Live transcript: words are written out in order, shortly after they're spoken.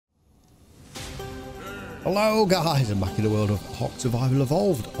Hello guys, I'm back in the world of ARK Survival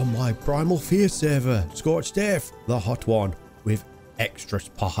Evolved on my Primal Fear server, Scorched Earth, the hot one with extra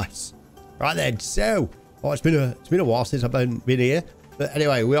spice. Right then, so it's been a while since I've been here, but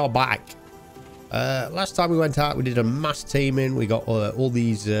anyway, we are back. Last time we went out, we did a mass taming. We got all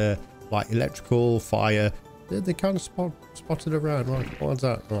these like electrical, fire. They kind of spotted around. Right, what's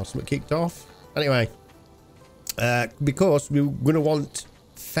that? Oh, something kicked off. Anyway, because we're gonna want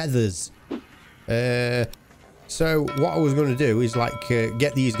feathers. So what I was going to do is like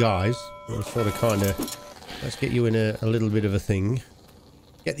get these guys, sort of kind of, let's get you in a little bit of a thing,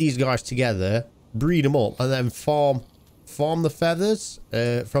 get these guys together, breed them up, and then farm the feathers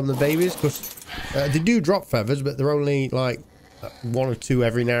from the babies, because they do drop feathers, but they're only like 1 or 2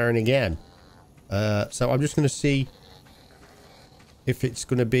 every now and again. So I'm just going to see if it's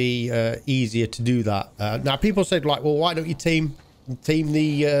going to be easier to do that. Now people said like, well, why don't you team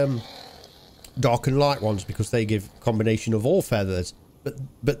the dark and light ones, because they give a combination of all feathers,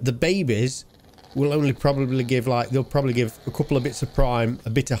 but the babies will only probably give like, they'll probably give a couple of bits of prime, a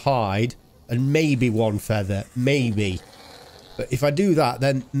bit of hide, and maybe 1 feather, maybe. But if I do that,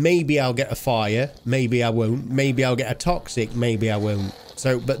 then maybe I'll get a fire, maybe I won't, maybe I'll get a toxic, maybe I won't.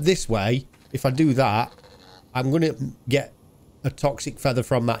 So but this way, if I do that, I'm gonna get a toxic feather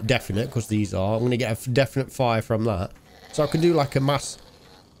from that, definite, because these are, I'm gonna get a definite fire from that, so I can do like a mass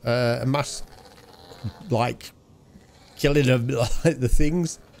like killing of like the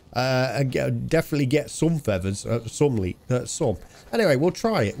things, and definitely get some feathers, some. Anyway, we'll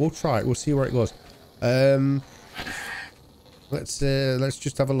try it. We'll see where it goes. Let's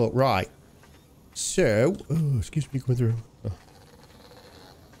just have a look. Right. So, oh, excuse me, going through. Oh.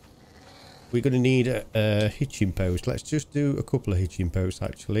 We're gonna need a hitching post. Let's just do a couple of hitching posts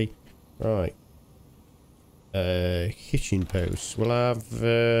actually. Right. Hitching posts. We'll have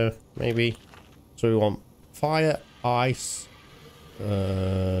maybe. So we want fire, ice,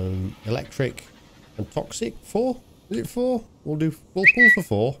 electric, and toxic. 4? Is it 4? We'll pull for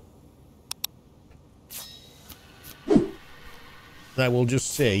 4. Then we'll just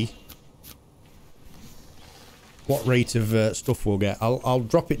see what rate of stuff we'll get. I'll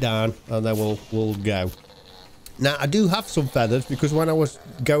drop it down and then we'll go. Now I do have some feathers, because when I was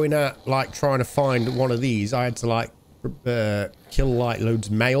going out like trying to find one of these, I had to like kill like loads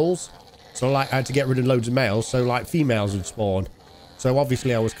of males. So like I had to get rid of loads of males, so like females would spawn. So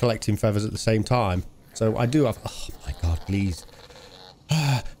obviously I was collecting feathers at the same time. So I do have, oh my god, please.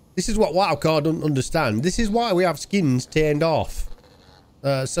 This is what Wildcard don't understand. This is why we have skins turned off.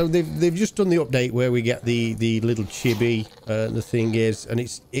 So they've just done the update where we get the little chibi. The thing is, and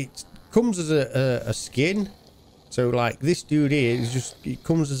it comes as a skin. So like this dude here is just, it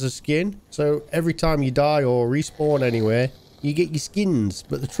comes as a skin. So every time you die or respawn anywhere, you get your skins.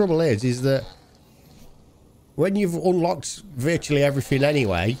 But the trouble is that when you've unlocked virtually everything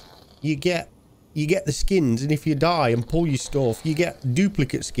anyway, you get the skins, and if you die and pull your stuff, you get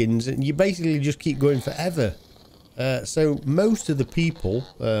duplicate skins, and you basically just keep going forever. So most of the people,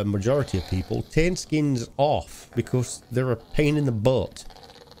 majority of people, turn skins off because they're a pain in the butt.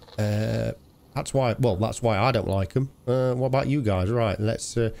 That's why I don't like them. What about you guys? Right,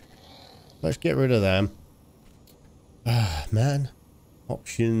 let's get rid of them. Man,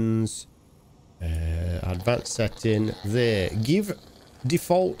 options, advanced setting, there, give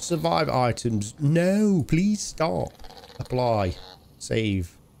default survive items. No, please stop. Apply,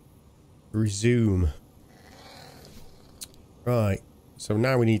 save, resume. Right, so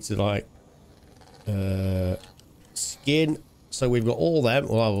now we need to like skin. So we've got all them.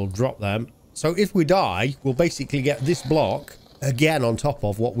 Well, I will drop them. So if we die, we'll basically get this block again on top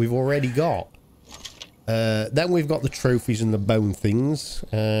of what we've already got. Then we've got the trophies and the bone things.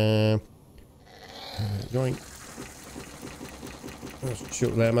 Joint. Let's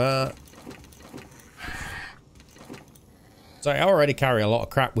chuck them out. So I already carry a lot of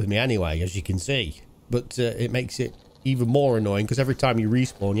crap with me anyway, as you can see. But it makes it even more annoying, because every time you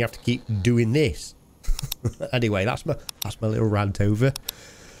respawn, you have to keep doing this. Anyway, that's my little rant over.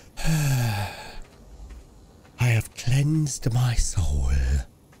 I have cleansed my soul.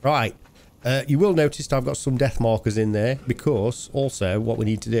 Right. You will notice I've got some death markers in there, because also what we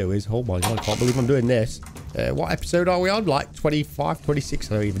need to do is, oh my god, I can't believe I'm doing this. What episode are we on? Like 25,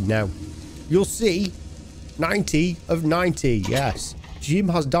 26, I don't even know. You'll see 90 of 90. Yes, Jim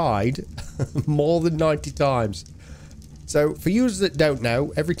has died more than 90 times. So for you that don't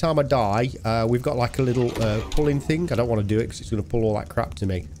know, every time I die, we've got like a little pulling thing. I don't want to do it because it's going to pull all that crap to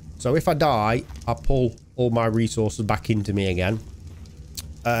me. So if I die, I pull all my resources back into me again.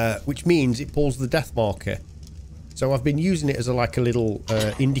 Which means it pulls the death marker. So I've been using it as like a little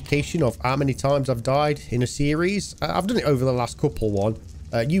indication of how many times I've died in a series. I've done it over the last couple one.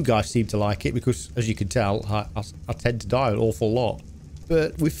 You guys seem to like it because, as you can tell, I tend to die an awful lot.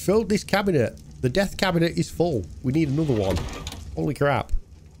 But we've filled this cabinet. The death cabinet is full. We need another one. Holy crap.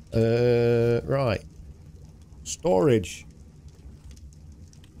 Right. Storage.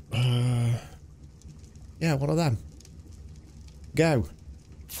 Yeah, one of them. Go.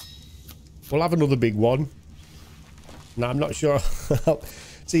 We'll have another big one. Now, I'm not sure.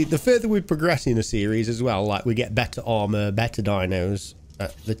 See, the further we progress in a series as well, like we get better armor, better dinos,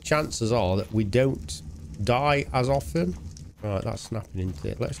 the chances are that we don't die as often. Right, that's snapping into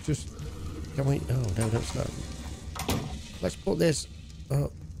it. Let's just... Can we... Oh, no, don't snap. Let's put this...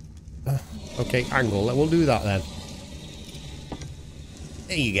 okay, angle. We'll do that then.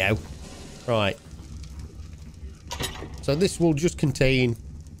 There you go. Right. So this will just contain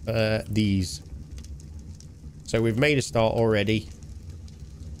these. So we've made a start already.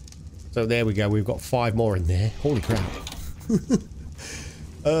 So there we go. We've got 5 more in there. Holy crap.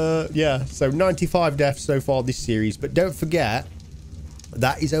 Yeah, so 95 deaths so far this series. But don't forget,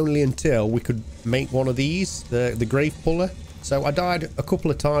 that is only until we could make one of these, the grave puller. So I died a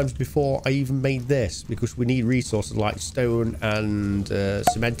couple of times before I even made this, because we need resources like stone and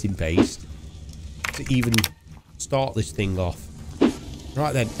cementing paste to even start this thing off.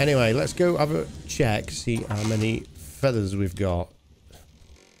 Right then, anyway, let's go have a check, see how many feathers we've got.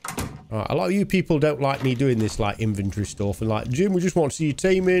 Right, a lot of you people don't like me doing this like inventory stuff, and like, Jim, we just want to see you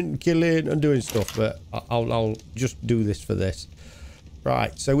taming, killing and doing stuff, but I'll just do this for this.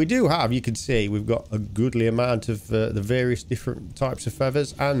 Right, so we do have, you can see, we've got a goodly amount of the various different types of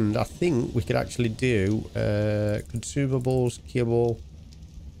feathers, and I think we could actually do consumables, kibble.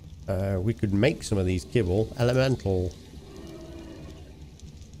 We could make some of these kibble. Elemental.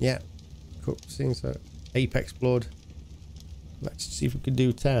 Yeah. Cooked things. Apex blood. Let's see if we can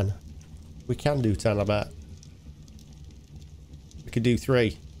do 10. We can do 10, I bet. We could do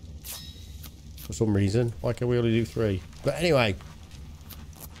 3. For some reason. Why can we only do 3? But anyway.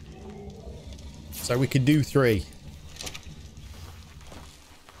 So we could do 3.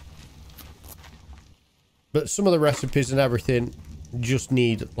 But some of the recipes and everything just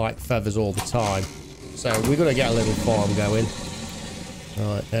need like feathers all the time. So we're going to get a little farm going.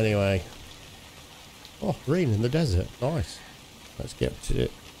 Right, anyway. Oh, rain in the desert. Nice. Let's get to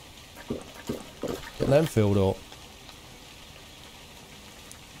it. Get them filled up.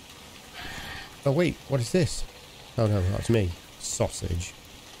 Oh, wait. What is this? Oh, no. That's me. Sausage.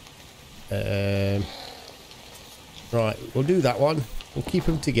 Right. We'll do that one. We'll keep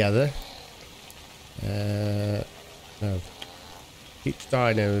them together. No. Each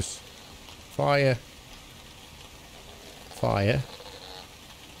dinos. Fire. Fire.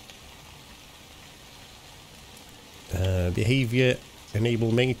 Behavior.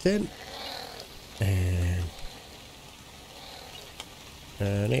 Enable mating. And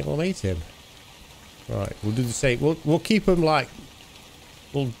enable mating. Right, we'll do the same. We'll keep them like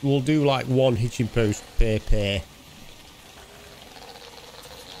we'll do like 1 hitching post per pair.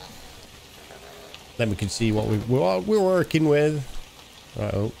 Then we can see what we're working with.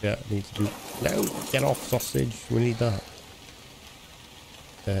 Right, oh yeah, need to do. No, get off sausage. We need that.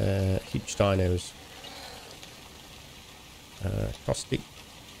 Hitch dinos. Caustic.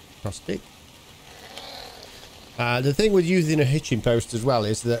 The thing with using a hitching post as well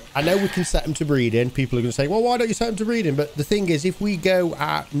is that I know we can set them to breeding. People are going to say, well, why don't you set them to breeding? But the thing is, if we go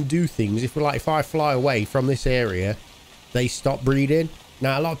out and do things, if I fly away from this area, they stop breeding.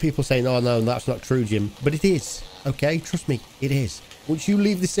 Now, a lot of people say, no, that's not true, Jim. But it is. Okay, trust me, it is. Once you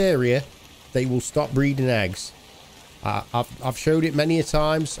leave this area, they will stop breeding eggs. I've showed it many a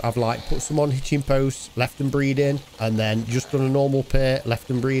times. I've like put some on hitching posts, left them breeding, and then just done a normal pair, left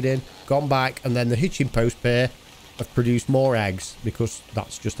them breeding, gone back, and then the hitching post pair have produced more eggs, because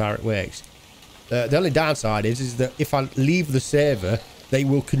that's just how it works. The only downside is that if I leave the server, they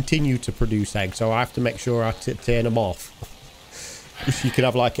will continue to produce eggs, so I have to make sure I turn them off. If you could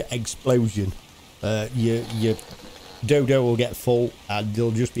have like an explosion, your dodo will get full and there'll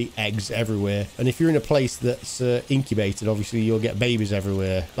just be eggs everywhere. And if you're in a place that's incubated, obviously you'll get babies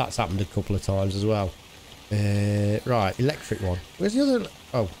everywhere. That's happened a couple of times as well. Right, electric one. Where's the other?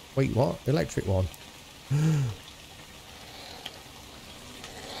 Oh, wait, what? Electric one.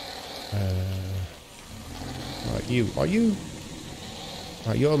 Right, are you?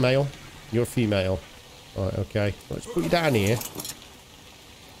 Right, you're a male. You're a female. Right, okay. Let's put you down here.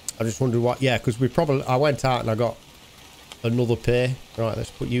 I just wondered what. Yeah, because I went out and I got another pair. Right,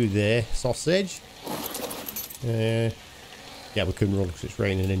 let's put you there. Sausage. Yeah, we couldn't run because it's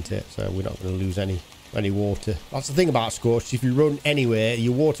raining, isn't it? So we're not going to lose any any water. That's the thing about Scorched. If you run anywhere,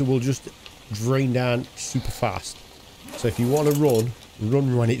 your water will just drain down super fast. So if you want to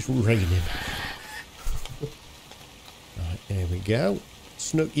run when it's raining. Right, there we go.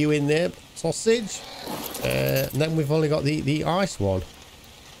 Snuck you in there, sausage. And then we've only got the ice one.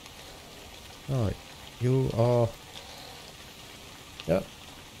 Right, you are... Yep.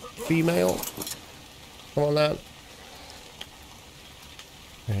 Female. Come on then.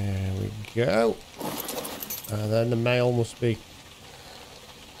 There we go. And then the male must be...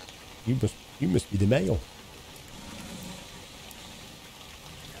 You must be the male.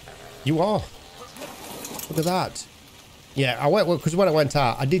 You are. Look at that. Yeah, I went, because when I went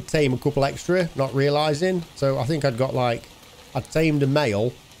out, I did tame a couple extra, not realising. So I think I'd got like... I'd tamed a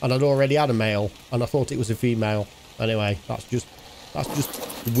male, and I'd already had a male, and I thought it was a female. Anyway, that's just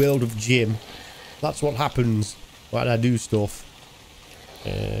the world of Jim. That's what happens when I do stuff.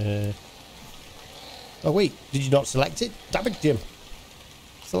 Oh wait, did you not select it? Damn it, Jim.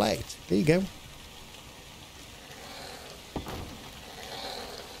 Select. There you go.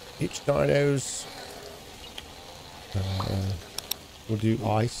 Each dinos. We'll do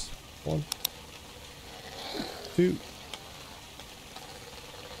ice. 1, 2.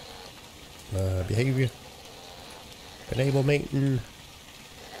 Behavior. Enable mating.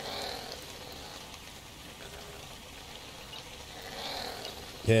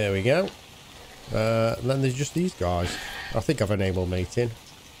 There we go. And then there's just these guys. I think I've enabled mating.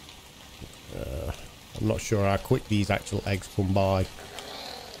 I'm not sure how quick these actual eggs come by.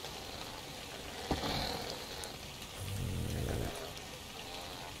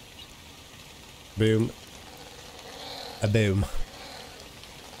 Boom. A boom.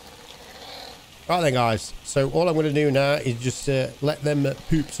 Right then, guys. So all I'm going to do now is just let them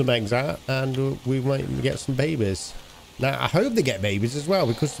poop some eggs out, and we might get some babies. Now, I hope they get babies as well,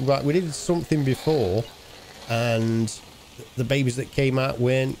 because like, we did something before, and the babies that came out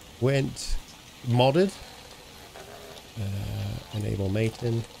went modded. Enable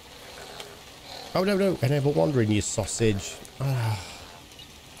mating. Oh, no. Enable wandering, you sausage. Ah,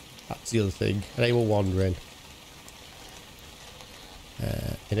 that's the other thing. Enable wandering.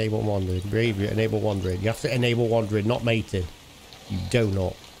 Enable wandering. Behavior, enable wandering. You have to enable wandering, not mating. You do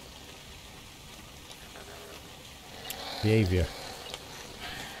not. Behavior.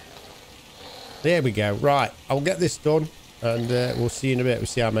 There we go. Right, I'll get this done, and we'll see in a bit. We'll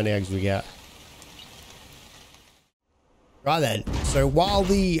see how many eggs we get. Right then, so while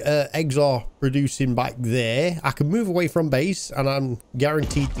the eggs are producing back there, I can move away from base, and I'm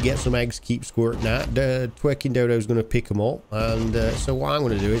guaranteed to get some eggs, keep squirting out. The twerking dodo is going to pick them up, and so what I'm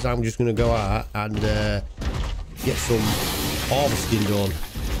going to do is I'm just going to go out and get some harvesting done.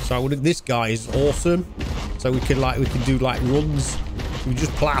 So this guy is awesome. So we can do like runs. We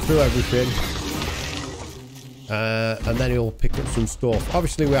just plow through everything. And then he'll pick up some stuff.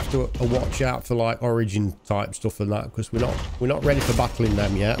 Obviously, we have to watch out for like origin type stuff and that, because we're not ready for battling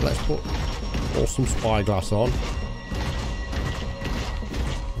them yet. Let's put awesome spyglass on.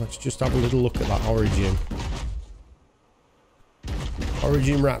 Let's just have a little look at that origin.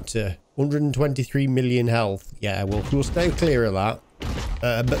 Origin raptor, 123 million health. Yeah, we'll stay clear of that.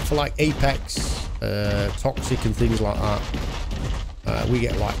 But for like apex, toxic and things like that, we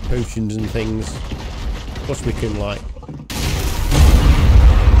get like potions and things. Plus we can like...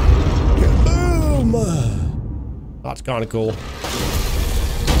 Boom! That's kind of cool.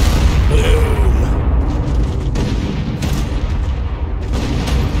 Boom!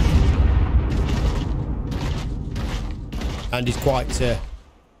 And he's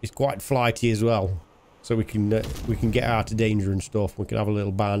quite flighty as well. So we can get out of danger and stuff. We can have a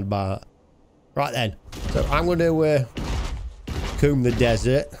little band bar. Right then. So I'm going to comb the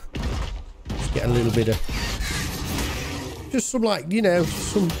desert. Get a little bit of just some, like, you know,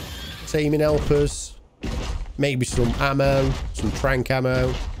 some taming helpers, maybe some ammo, some tranq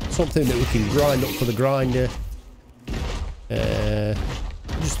ammo, something that we can grind up for the grinder,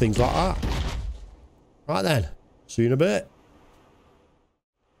 just things like that. Right then, see you in a bit.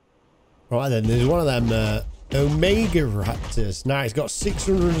 Right then, there's one of them omega raptors. Now it's got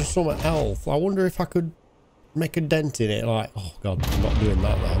 600 and something health. I wonder if I could make a dent in it. Like, oh god, I'm not doing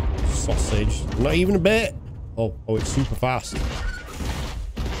that though. Sausage, not even a bit. Oh, it's super fast.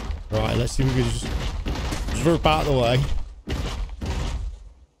 Right, let's see if we can just rip out of the way.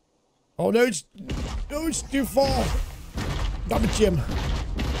 Oh no, it's too far. Damn it, Jim.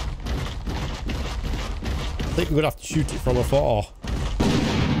 I think we're gonna have to shoot it from afar.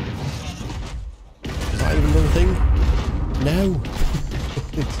 Is that even another thing? No.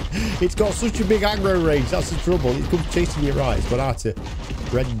 It's got such a big aggro range. That's the trouble. It comes chasing you right. It's gone out to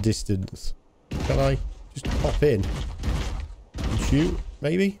red distance. Can I just pop in and shoot,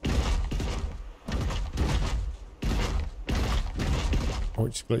 maybe? Oh,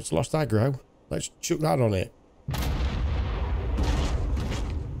 it's lost aggro. Let's chuck that on it.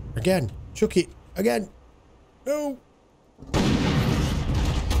 Again. Chuck it. Again. No.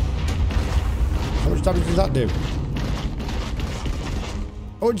 How much damage does that do?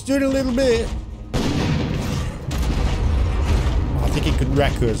 Oh, it's doing a little bit. Oh, I think it could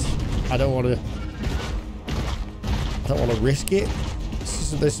wreck us. I don't want to risk it.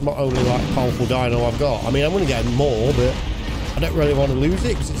 This is my only like powerful dino I've got. I mean, I'm going to get more, but I don't really want to lose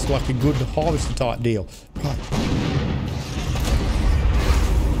it because it's like a good harvester type deal. Right.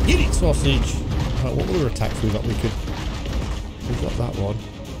 Get it, sausage. Right, what other attacks we got? We've got that one.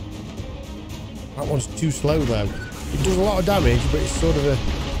 That one's too slow though. It does a lot of damage, but it's sort of a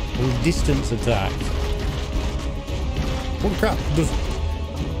distance attack. Oh crap! It does.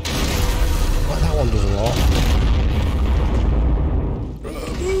 Like that one does a lot.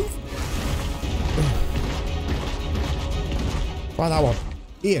 Move. Try that one.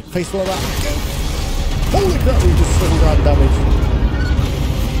 Here, face full of that. Holy crap! We just 7 grand damage.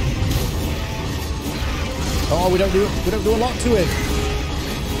 Oh, we don't do a lot to it.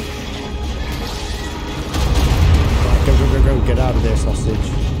 Right, go, get out of there, sausage.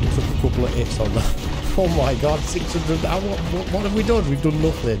 Took a couple of hits on that. Oh my god, 600. What have we done? We've done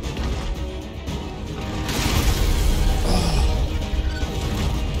nothing.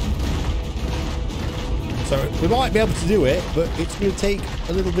 So we might be able to do it, but it's going to take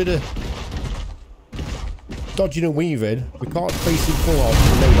a little bit of dodging and weaving. We can't face him full on.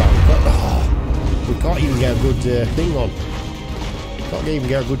 We can't even get a good thing on. Can't even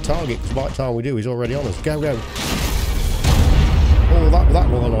get a good target because by the time we do, he's already on us. Go. Oh, that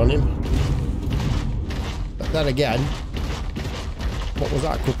one on him. But then again, what was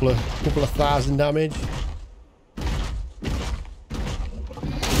that? Couple of 1,000 damage.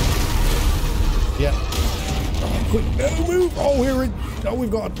 Yeah. Oh, quick, no move. Oh,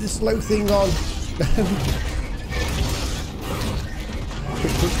 we've got this slow thing on.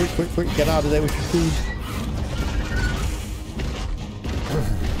 Quick, get out of there with your food.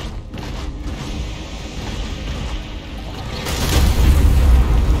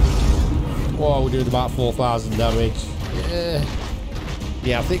 Whoa, we're doing about 4,000 damage.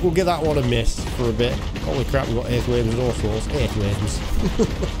 Yeah, I think we'll give that one a miss for a bit. Holy crap, we've got earthworms and all sorts. Earthworms.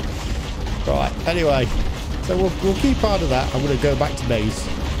 Right, anyway. So we'll keep out of that. I'm going to go back to base.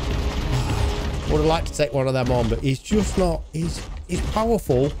 Would have liked to take one of them on, but he's just not... He's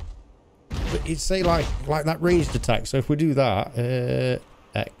powerful, but it's say like that ranged attack. So if we do that,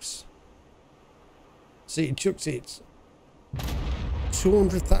 X. See, it chucks it.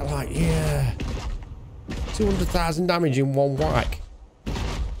 200. Like, yeah, 200,000 damage in one whack.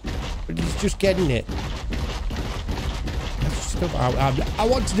 But he's just getting it. I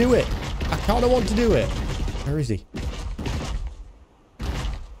want to do it. I kind of want to do it. Where is he?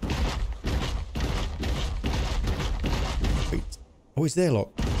 Oh, he's there,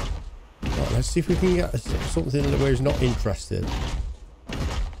 look. Right, let's see if we can get something where he's not interested.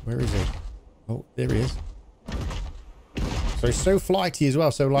 Where is he? Oh, there he is. So he's so flighty as well.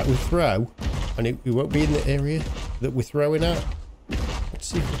 So like we throw, and it won't be in the area that we're throwing at. Let's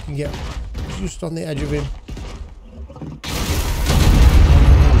see if we can get just on the edge of him.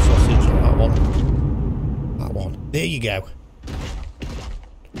 Sausage on that one. That one. There you go.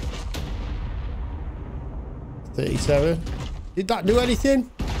 37. Did that do anything?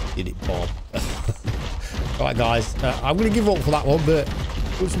 Did it, Bob? Right, guys. I'm going to give up for that one, but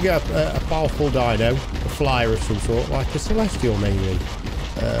once we get a powerful dino, a flyer of some sort, like a celestial maybe,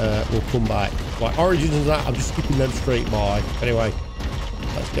 we'll come back. Like origins and that, I'm just skipping them straight by. Anyway,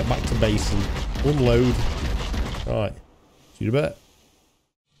 let's get back to base and unload. Right. See you in a bit.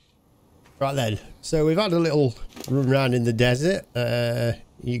 Right then. So we've had a little run around in the desert.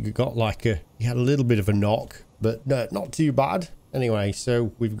 You got like you had a little bit of a knock. But no, not too bad. Anyway,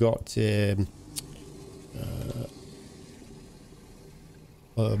 so we've got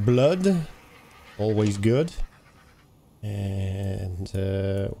blood, always good. And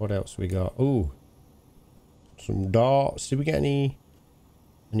what else we got? Oh, some darts. Did we get any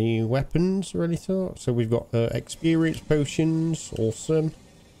weapons or anything? So we've got experience potions, awesome.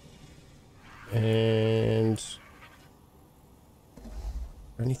 And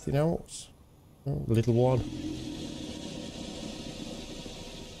anything else? Oh, little one.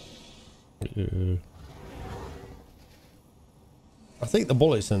 I think the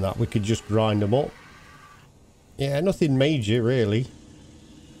bullets and that we could just grind them up. Yeah, nothing major really.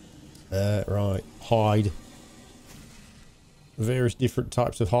 Right, hide. Various different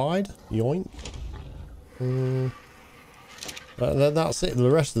types of hide. Yoink. Then that's it. The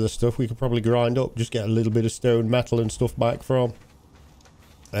rest of the stuff we could probably grind up. Just get a little bit of stone, metal and stuff back from.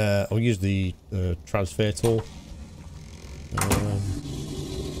 I'll use the transfer tool.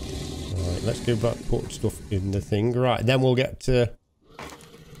 Right, let's go back, put stuff in the thing. Right, then we'll get to...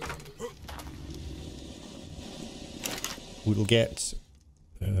 we'll get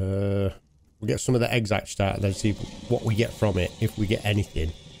some of the eggs hatched out and then see what we get from it, if we get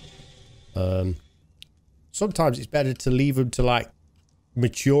anything. Sometimes it's better to leave them to like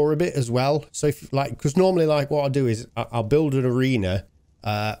mature a bit as well. So if like, because normally like what I'll do is I'll build an arena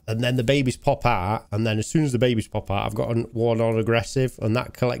and then the babies pop out, and then as soon as the babies pop out, I've got one on aggressive and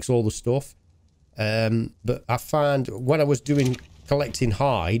that collects all the stuff. But I found when I was collecting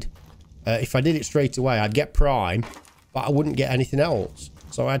hide, if I did it straight away, I'd get prime, but I wouldn't get anything else.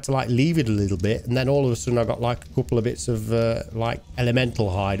 So I had to like leave it a little bit, and then all of a sudden I got like a couple of bits of like elemental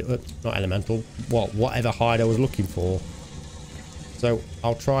hide, not elemental, whatever hide I was looking for. So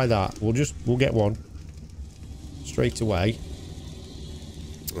I'll try that. We'll get one straight away.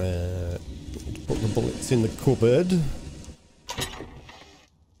 Put the bullets in the cupboard.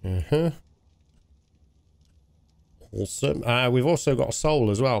 Awesome. We've also got a soul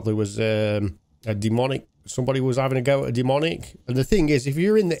as well. There was a demonic. Somebody was having a go at a demonic. And the thing is, if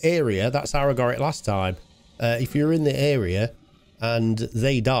you're in the area, that's how I got it last time. If you're in the area and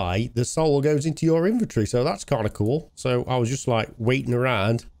they die, the soul goes into your inventory. So that's kind of cool. So I was just like waiting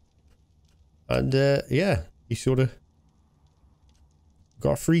around. And yeah, you sort of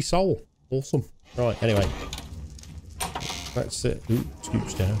got a free soul. Awesome. Right, anyway. Let's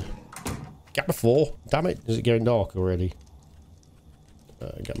scoops down. Get my 4. Damn it. Is it getting dark already?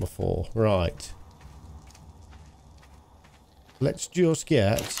 Get my 4. Right. Let's just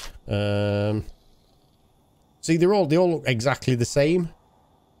get... see, they all look exactly the same.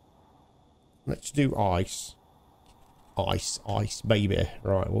 Let's do ice. Ice, baby.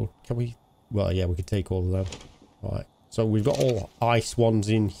 Right, well, can we... well, yeah, we could take all of them. Right. So we've got all ice ones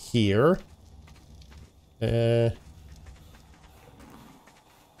in here. So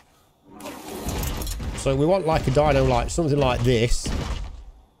we want like a dino, like something like this.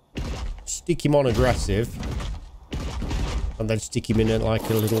 Stick him on aggressive. And then stick him in like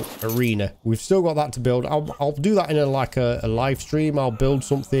a little arena. We've still got that to build. I'll do that in a live stream. I'll build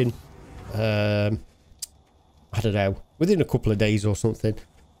something. I don't know, within a couple of days or something.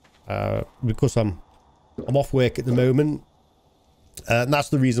 Because I'm off work at the moment. And that's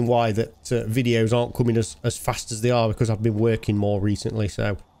the reason why that videos aren't coming as fast as they are, because I've been working more recently.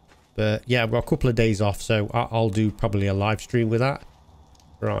 So, but yeah, I've got a couple of days off, so I'll do probably a live stream with that.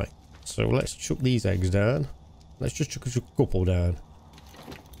 Right. So let's chuck these eggs down. Let's just chuck a couple down.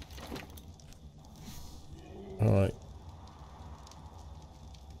 Alright.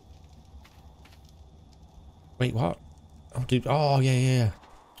 Wait, what? Oh, dude. Oh, yeah.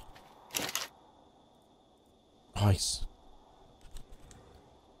 Nice.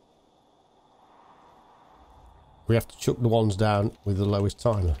 We have to chuck the ones down with the lowest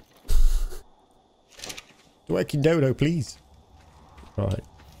timer. Working dodo, please. Right.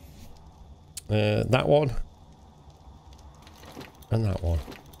 That one. And that one.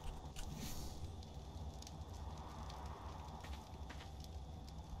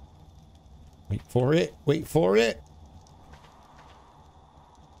 Wait for it. Wait for it.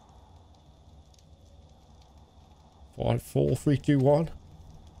 Five, 4, 3, 2, 1.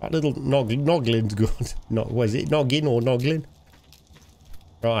 That little noglin's good. Was it noggin or noglin?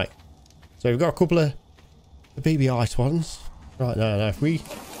 Right. So we've got a couple of the baby ice ones. Right, now if we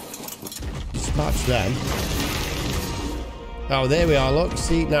dispatch them. Oh, there we are. Look,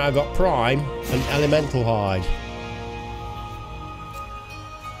 see, now I've got prime and elemental hide.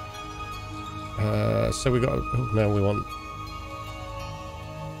 So we got... oh, no, we want...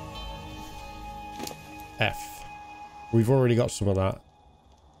 F. We've already got some of that.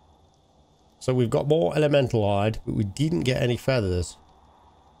 So we've got more elemental hide, but we didn't get any feathers.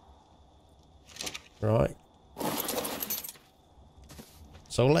 Right.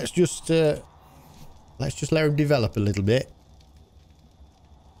 So let's just let him develop a little bit.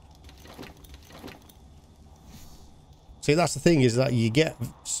 See, that's the thing, is that you get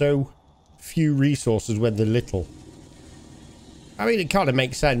so few resources when they're little. I mean, it kind of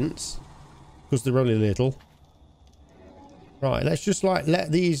makes sense because they're only little. Right, let's just like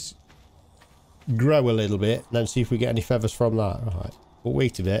let these grow a little bit and then see if we get any feathers from that. Right, we'll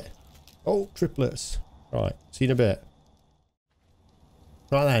wait a bit. Oh, triplets. Right, see you in a bit.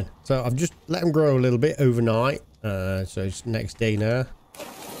 Right then, so I've just let them grow a little bit overnight. So it's next day now.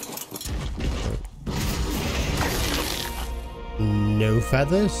 No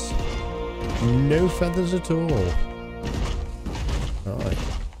feathers. No feathers at all. Right.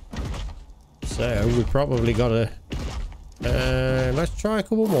 So we probably got to... let's try a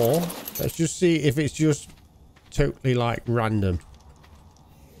couple more. Let's just see if it's just totally like random.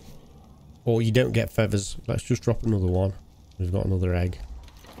 Or you don't get feathers. Let's just drop another one. We've got another egg.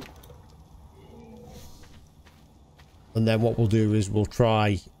 And then what we'll do is we'll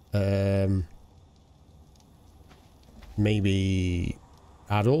try maybe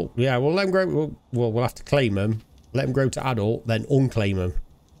adult. Yeah, we'll let them grow. We'll have to claim them. Let them grow to adult, then unclaim them.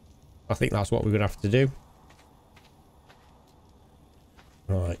 I think that's what we're going to have to do.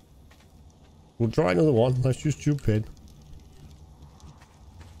 Right. We'll try another one. Let's just jump in.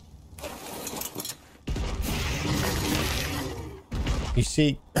 You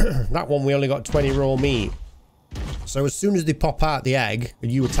see, that one we only got 20 raw meat. So as soon as they pop out the egg and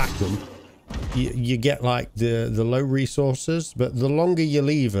you attack them, you get like the low resources. But the longer you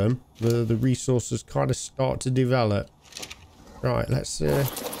leave them, the resources kind of start to develop. Right, let's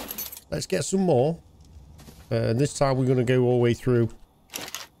get some more. This time we're going to go all the way through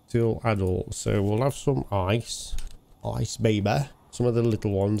till adult. So we'll have some ice baby. Some of the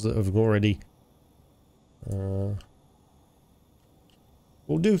little ones that have already. We'll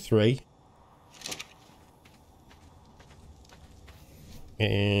do 3.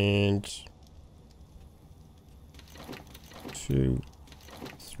 And 2,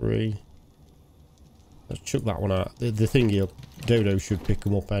 3. Let's chuck that one out. The thingy up. Dodo should pick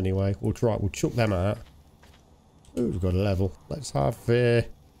them up anyway. We'll chuck them out. Oh, we've got a level. Let's have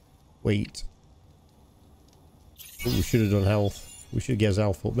wheat. Oh, we should have done health. We should get his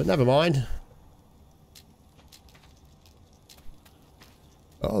health up, but never mind.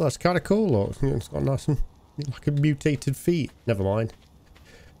 Oh, that's kind of cool. Look, it's got nice and like a mutated feet. Never mind.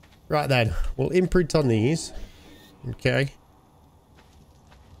 Right then, we'll imprint on these. Okay.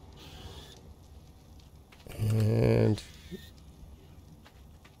 And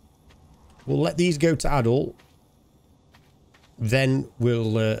we'll let these go to adult. Then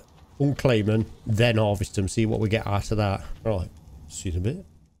we'll unclaim them, then harvest them, see what we get out of that. Right, see you in a bit.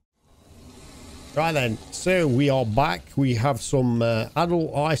 Right then, so we are back. We have some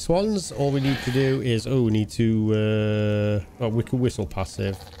adult ice ones. All we need to do is, we need to, we can whistle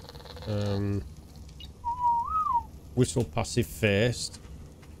passive. Whistle passive first.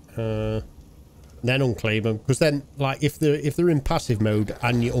 Then unclaim them. Because then, like, if they're in passive mode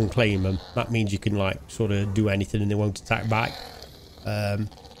and you unclaim them, that means you can, like, sort of do anything and they won't attack back.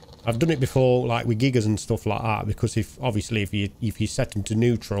 I've done it before, like with gigas and stuff like that, because if you set them to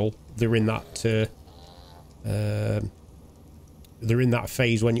neutral, they're in that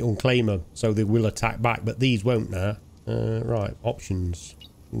phase when you unclaim them, so they will attack back. But these won't now. Right, options,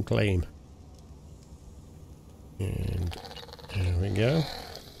 unclaim, and there we go.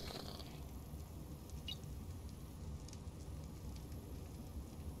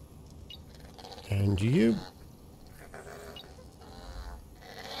 And you.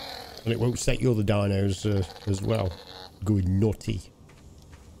 And it won't set your other dinos as well. Going naughty.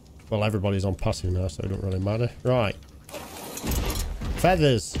 Well, everybody's on passive now, so it don't really matter. Right.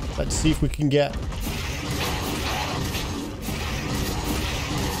 Feathers. Let's see if we can get...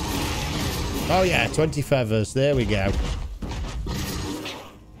 Oh yeah, 20 feathers. There we go.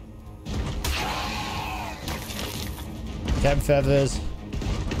 Ten feathers.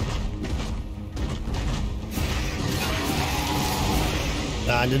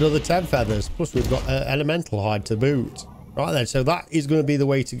 And another 10 feathers. Plus we've got elemental hide to boot. Right then, so that is going to be the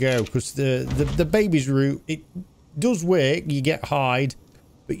way to go. Because the baby's route, it does work. You get hide,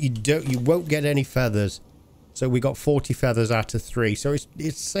 but you won't get any feathers. So we got 40 feathers out of 3. So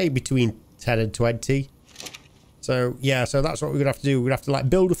it's say between 10 and 20. So yeah, so that's what we're gonna have to do. We're gonna have to like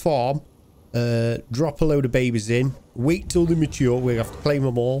build a farm, drop a load of babies in, wait till they mature. We have to claim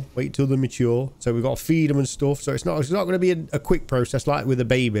them all, wait till they mature. So we've got to feed them and stuff. So it's not going to be a quick process like with the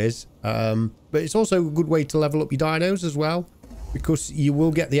babies. But it's also a good way to level up your dinos as well, because you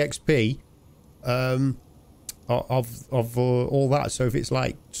will get the XP of all that. So if it's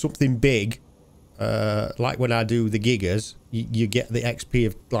like something big, like when I do the gigas, you get the XP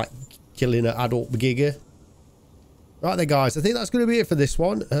of like killing an adult giga. Right there, guys, I think that's going to be it for this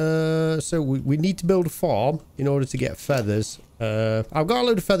one. So we need to build a farm in order to get feathers. I've got a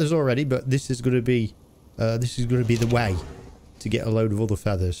load of feathers already, but this is going to be the way to get a load of other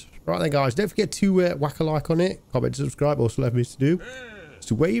feathers. Right then, guys, don't forget to whack a like on it, comment, subscribe. Also, let me to do is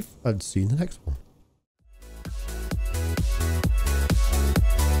to wave, and see you in the next one.